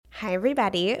Hi,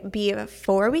 everybody.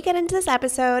 Before we get into this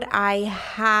episode, I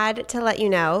had to let you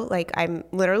know, I'm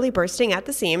literally bursting at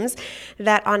the seams,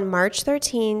 that on March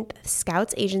 13th,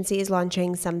 Scouts Agency is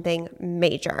launching something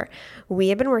major. We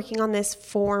have been working on this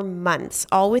for months,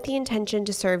 all with the intention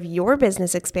to serve your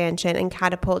business expansion and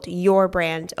catapult your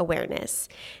brand awareness.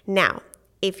 Now,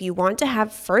 if you want to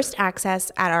have first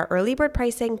access at our early bird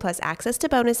pricing plus access to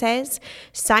bonuses,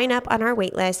 sign up on our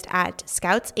waitlist at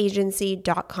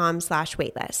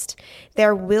scoutsagency.com/waitlist.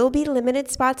 There will be limited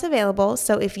spots available,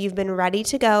 so if you've been ready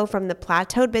to go from the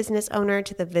plateaued business owner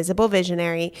to the visible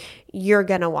visionary, you're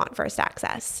going to want first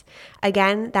access.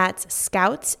 Again, that's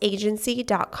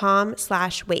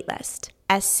scoutsagency.com/waitlist.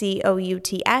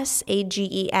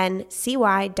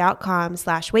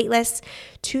 scoutsagency.com/waitlist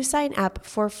to sign up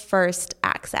for first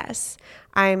access.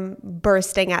 I'm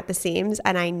bursting at the seams,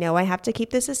 and I know I have to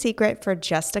keep this a secret for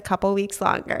just a couple weeks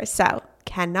longer, so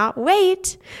cannot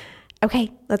wait.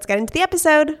 Okay, let's get into the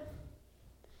episode.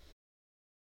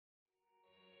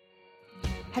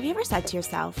 Have you ever said to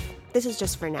yourself, this is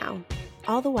just for now,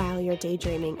 all the while you're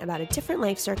daydreaming about a different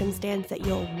life circumstance that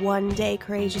you'll one day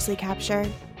courageously capture?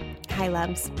 Hi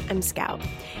loves, I'm Scout,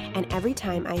 and every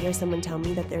time I hear someone tell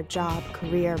me that their job,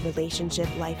 career, relationship,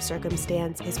 life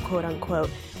circumstance is quote unquote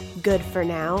good for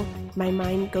now, my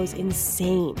mind goes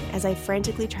insane as I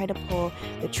frantically try to pull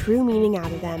the true meaning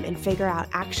out of them and figure out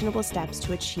actionable steps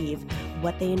to achieve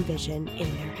what they envision in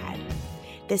their head.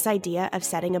 This idea of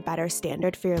setting a better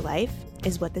standard for your life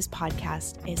is what this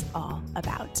podcast is all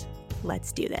about.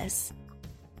 Let's do this.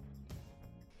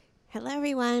 Hello,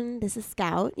 everyone. This is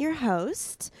Scout, your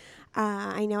host.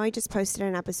 I know I just posted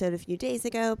an episode a few days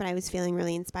ago, but I was feeling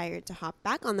really inspired to hop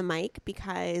back on the mic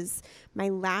because my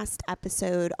last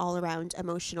episode all around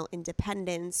emotional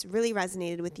independence really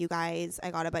resonated with you guys. I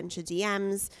got a bunch of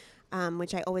DMs,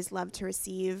 which I always love to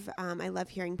receive. I love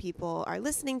hearing people are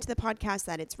listening to the podcast,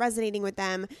 that it's resonating with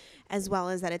them, as well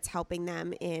as that it's helping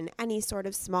them in any sort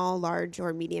of small, large,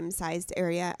 or medium-sized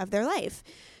area of their life.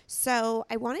 So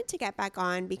I wanted to get back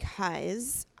on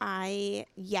because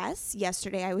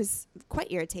yesterday I was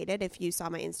quite irritated. If you saw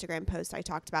my Instagram post, I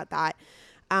talked about that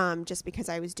just because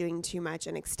I was doing too much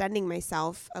and extending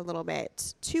myself a little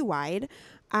bit too wide.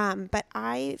 But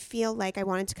I feel like I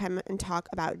wanted to come and talk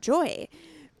about joy.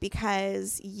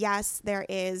 Because yes, there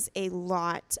is a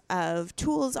lot of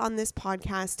tools on this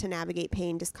podcast to navigate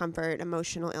pain, discomfort,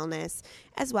 emotional illness,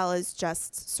 as well as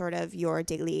just sort of your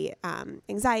daily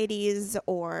anxieties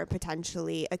or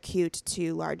potentially acute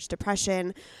to large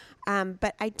depression.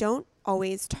 But I don't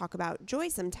always talk about joy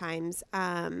sometimes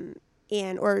or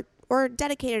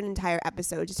dedicate an entire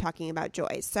episode to talking about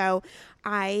joy. So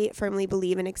I firmly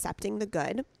believe in accepting the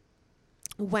good.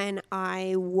 When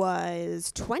I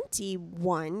was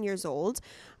 21 years old,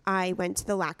 I went to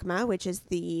the LACMA, which is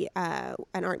an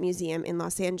art museum in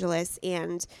Los Angeles,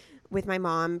 and with my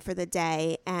mom for the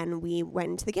day, and we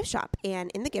went to the gift shop. And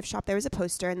in the gift shop, there was a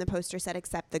poster, and the poster said,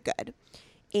 "Accept the good."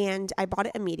 And I bought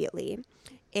it immediately.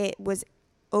 It was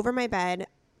over my bed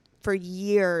for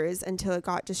years until it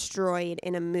got destroyed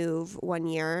in a move one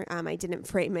year. I didn't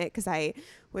frame it because I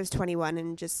was 21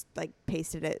 and just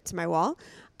pasted it to my wall.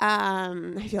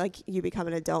 I feel like you become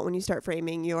an adult when you start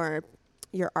framing your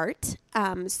art.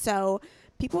 So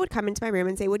people would come into my room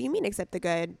and say, "What do you mean accept the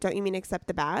good? Don't you mean accept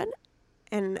the bad?"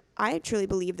 And I truly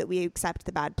believe that we accept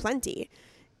the bad plenty.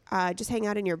 Just hang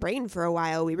out in your brain for a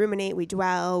while. We ruminate, we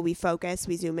dwell, we focus,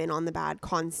 we zoom in on the bad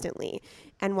constantly.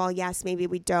 And while yes, maybe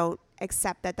we don't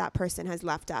accept that person has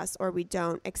left us, or we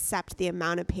don't accept the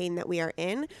amount of pain that we are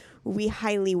in, we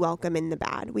highly welcome in the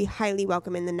bad. We highly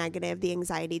welcome in the negative, the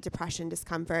anxiety, depression,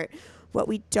 discomfort. What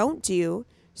we don't do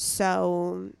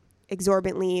so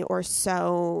exorbitantly or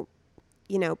so,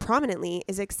 prominently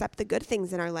is accept the good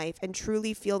things in our life and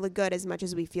truly feel the good as much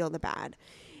as we feel the bad.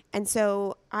 And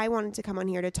so I wanted to come on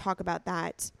here to talk about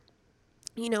that.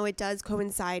 It does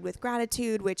coincide with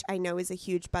gratitude, which I know is a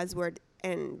huge buzzword,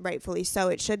 and rightfully so,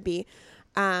 it should be.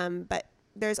 But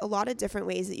there's a lot of different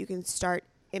ways that you can start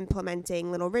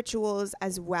implementing little rituals,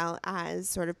 as well as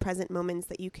sort of present moments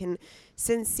that you can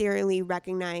sincerely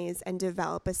recognize and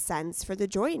develop a sense for the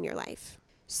joy in your life.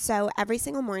 So every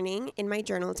single morning in my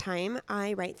journal time,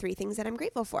 I write 3 things that I'm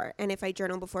grateful for. And if I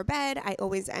journal before bed, I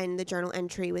always end the journal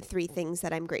entry with 3 things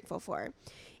that I'm grateful for.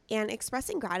 And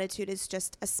expressing gratitude is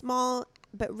just a small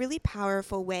but really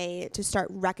powerful way to start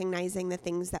recognizing the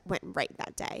things that went right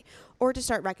that day, or to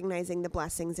start recognizing the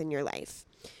blessings in your life.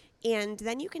 And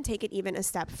then you can take it even a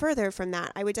step further from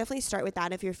that. I would definitely start with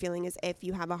that if you're feeling as if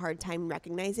you have a hard time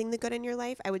recognizing the good in your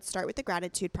life. I would start with the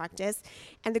gratitude practice.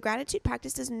 And the gratitude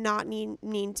practice does not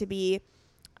need to be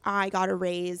I got a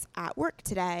raise at work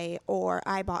today, or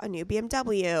I bought a new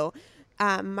BMW.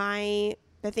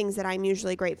 The things that I'm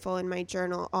usually grateful in my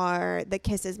journal are the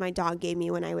kisses my dog gave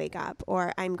me when I wake up,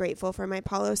 or I'm grateful for my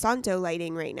Palo Santo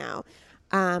lighting right now.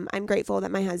 I'm grateful that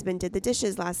my husband did the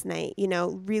dishes last night.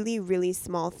 Really, really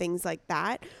small things like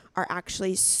that are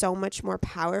actually so much more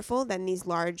powerful than these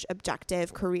large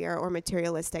objective career or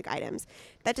materialistic items.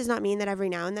 That does not mean that every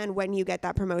now and then when you get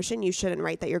that promotion, you shouldn't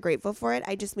write that you're grateful for it.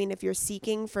 I just mean if you're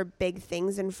seeking for big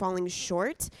things and falling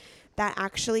short, that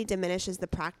actually diminishes the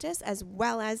practice as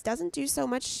well as doesn't do so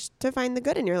much to find the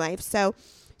good in your life. So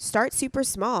start super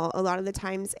small. A lot of the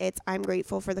times I'm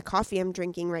grateful for the coffee I'm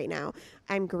drinking right now.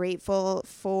 I'm grateful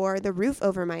for the roof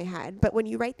over my head. But when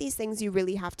you write these things, you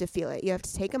really have to feel it. You have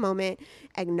to take a moment,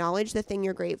 acknowledge the thing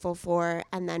you're grateful for,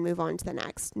 and then move on to the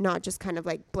next. Not just kind of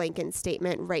like blanket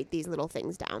statement, write these little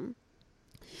things down.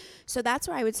 So that's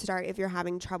where I would start if you're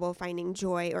having trouble finding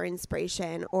joy or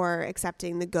inspiration or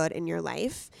accepting the good in your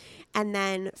life. And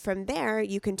then from there,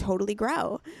 you can totally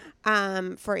grow.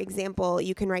 For example,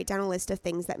 you can write down a list of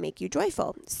things that make you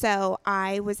joyful. So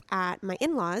I was at my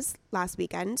in-laws last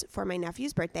weekend for my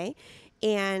nephew's birthday,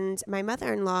 and my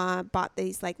mother-in-law bought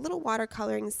these like little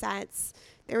watercoloring sets.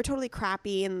 They were totally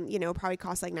crappy and, probably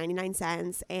cost like 99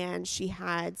 cents. And she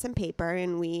had some paper,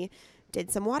 and we did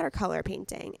some watercolor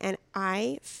painting, and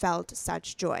I felt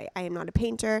such joy. I am not a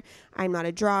painter. I'm not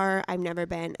a drawer. I've never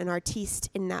been an artiste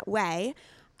in that way.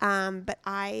 But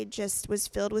I just was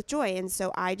filled with joy. And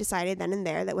so I decided then and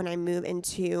there that when I move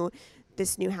into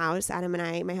this new house,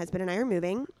 my husband and I are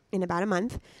moving in about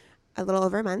a little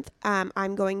over a month.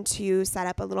 I'm going to set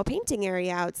up a little painting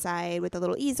area outside with a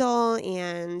little easel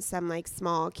and some like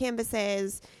small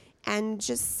canvases, and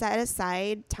just set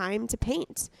aside time to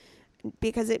paint,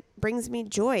 because it brings me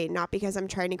joy, not because I'm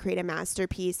trying to create a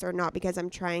masterpiece or not because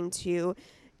I'm trying to,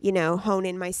 hone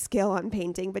in my skill on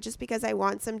painting, but just because I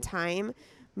want some time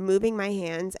moving my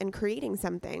hands and creating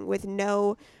something with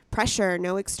no pressure,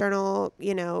 no external,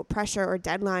 pressure or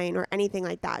deadline or anything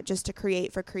like that, just to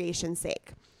create for creation's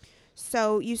sake.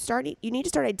 So you need to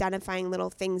start identifying little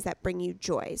things that bring you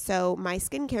joy. So my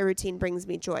skincare routine brings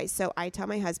me joy. So I tell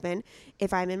my husband,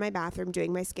 if I'm in my bathroom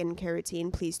doing my skincare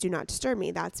routine, please do not disturb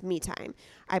me. That's me time.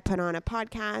 I put on a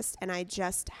podcast and I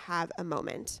just have a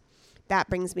moment. That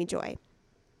brings me joy.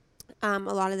 A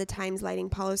lot of the times lighting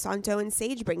Palo Santo and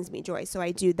sage brings me joy. So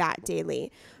I do that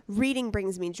daily. Reading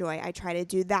brings me joy. I try to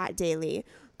do that daily.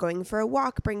 Going for a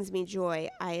walk brings me joy.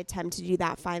 I attempt to do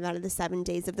that 5 out of the 7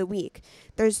 days of the week.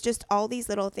 There's just all these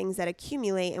little things that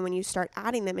accumulate, and when you start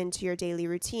adding them into your daily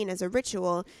routine as a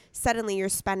ritual, suddenly you're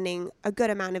spending a good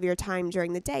amount of your time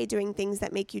during the day doing things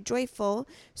that make you joyful,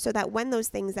 so that when those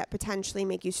things that potentially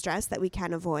make you stressed that we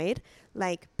can avoid,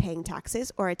 like paying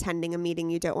taxes or attending a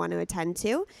meeting you don't want to attend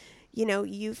to,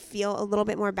 you feel a little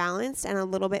bit more balanced and a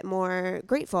little bit more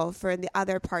grateful for the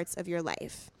other parts of your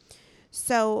life.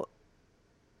 So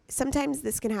sometimes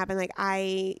this can happen, like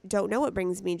I don't know what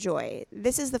brings me joy.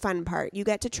 This is the fun part. You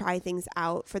get to try things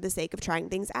out for the sake of trying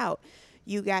things out.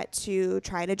 You get to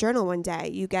try to journal one day.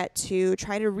 You get to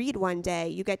try to read one day.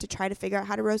 You get to try to figure out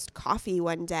how to roast coffee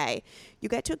one day. You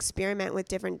get to experiment with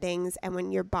different things, and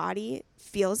when your body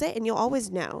feels it, and you'll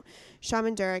always know.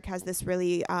 Shaman Durek has this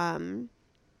really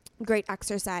great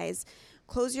exercise.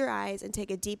 Close your eyes and take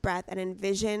a deep breath and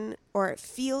envision or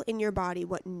feel in your body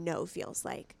what no feels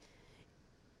like.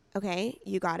 Okay,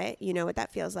 you got it. You know what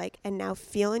that feels like. And now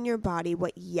feel in your body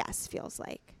what yes feels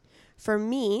like. For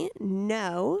me,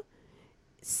 no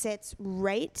sits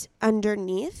right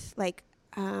underneath, like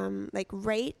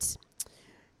right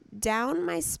down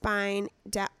my spine,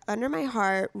 under my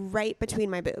heart, right between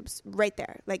my boobs, right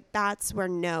there. Like that's where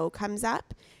no comes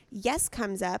up. Yes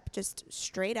comes up just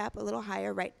straight up, a little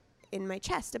higher, right in my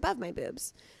chest, above my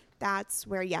boobs. That's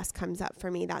where yes comes up for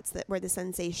me. That's where the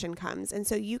sensation comes. And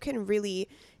so you can really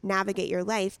navigate your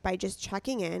life by just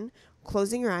checking in,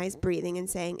 closing your eyes, breathing, and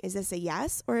saying, is this a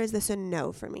yes or is this a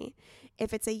no for me?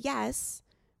 If it's a yes,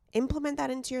 implement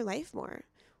that into your life more.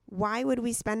 Why would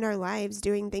we spend our lives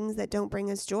doing things that don't bring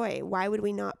us joy? Why would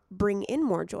we not bring in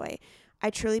more joy? I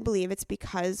truly believe it's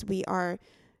because we are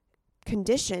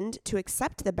conditioned to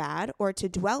accept the bad or to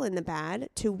dwell in the bad,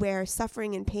 to wear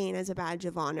suffering and pain as a badge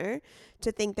of honor,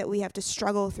 to think that we have to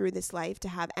struggle through this life to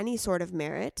have any sort of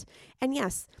merit. And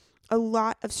yes, a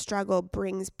lot of struggle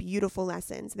brings beautiful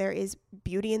lessons. There is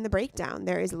beauty in the breakdown.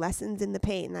 There is lessons in the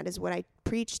pain. That is what I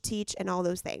preach, teach, and all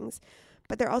those things.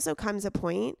 But there also comes a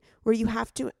point where you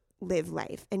have to live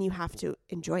life and you have to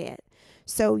enjoy it.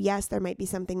 So yes, there might be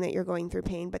something that you're going through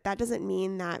pain, but that doesn't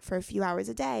mean that for a few hours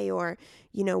a day or,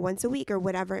 once a week or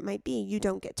whatever it might be, you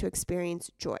don't get to experience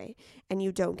joy and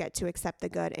you don't get to accept the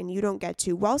good and you don't get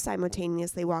to, while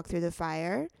simultaneously walk through the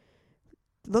fire,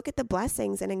 look at the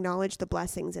blessings and acknowledge the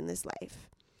blessings in this life.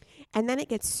 And then it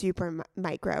gets super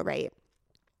micro, right?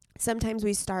 Sometimes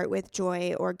we start with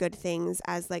joy or good things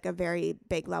as like a very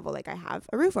big level, like I have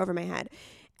a roof over my head.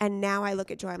 And now I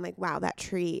look at joy, I'm like, wow, that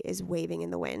tree is waving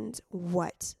in the wind.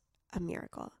 What a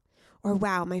miracle. Or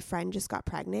wow, my friend just got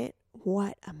pregnant.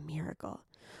 What a miracle.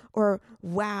 Or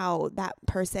wow, that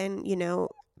person,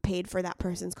 paid for that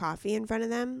person's coffee in front of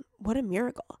them. What a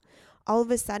miracle. All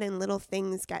of a sudden, little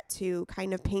things get to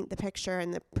kind of paint the picture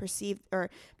and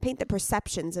paint the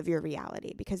perceptions of your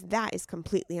reality, because that is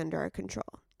completely under our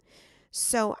control.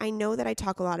 So I know that I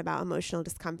talk a lot about emotional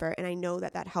discomfort, and I know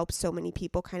that helps so many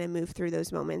people kind of move through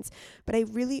those moments. But I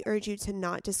really urge you to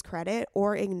not discredit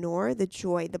or ignore the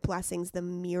joy, the blessings, the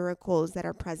miracles that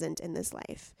are present in this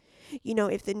life.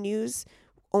 If the news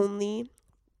only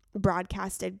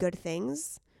broadcasted good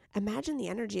things, imagine the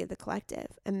energy of the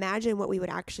collective. Imagine what we would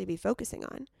actually be focusing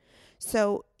on.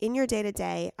 So in your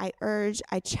day-to-day, I urge,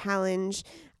 I challenge,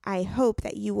 I hope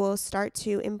that you will start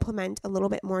to implement a little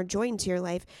bit more joy into your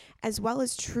life, as well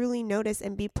as truly notice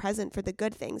and be present for the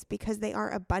good things, because they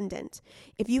are abundant.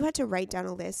 If you had to write down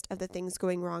a list of the things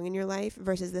going wrong in your life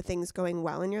versus the things going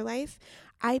well in your life,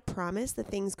 I promise the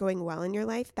things going well in your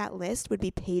life, that list would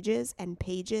be pages and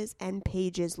pages and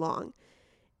pages long.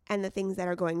 And the things that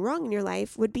are going wrong in your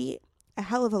life would be a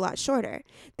hell of a lot shorter.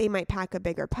 They might pack a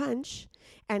bigger punch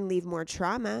and leave more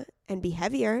trauma and be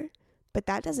heavier, but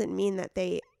that doesn't mean that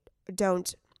that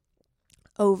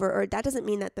doesn't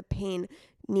mean that the pain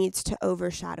needs to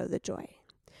overshadow the joy.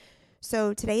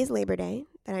 So today is Labor Day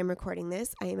that I'm recording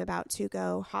this. I am about to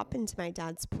go hop into my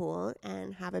dad's pool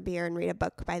and have a beer and read a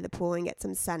book by the pool and get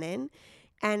some sun in.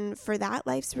 And for that,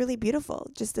 life's really beautiful.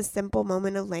 Just a simple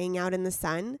moment of laying out in the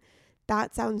sun.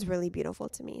 That sounds really beautiful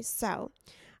to me. So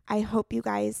I hope you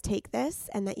guys take this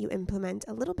and that you implement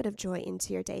a little bit of joy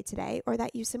into your day today, or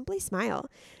that you simply smile.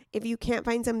 If you can't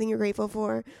find something you're grateful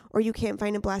for, or you can't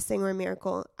find a blessing or a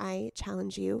miracle, I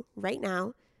challenge you right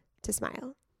now to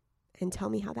smile and tell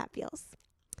me how that feels.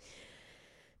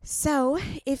 So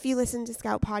if you listen to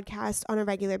Scout Podcast on a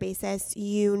regular basis,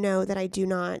 you know that I do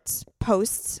not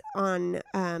post on,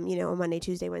 on Monday,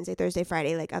 Tuesday, Wednesday, Thursday,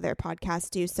 Friday, like other podcasts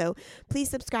do. So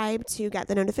please subscribe to get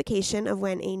the notification of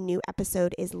when a new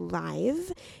episode is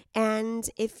live. And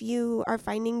if you are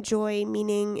finding joy,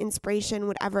 meaning, inspiration,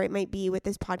 whatever it might be with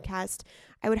this podcast,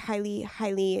 I would highly,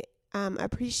 highly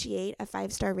appreciate a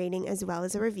 5-star rating as well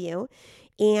as a review.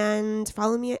 And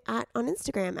follow me on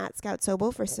Instagram at Scout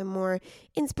Sobel for some more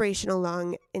inspirational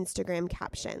long Instagram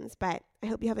captions. But I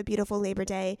hope you have a beautiful Labor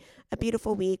Day, a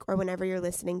beautiful week, or whenever you're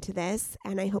listening to this.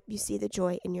 And I hope you see the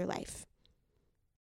joy in your life.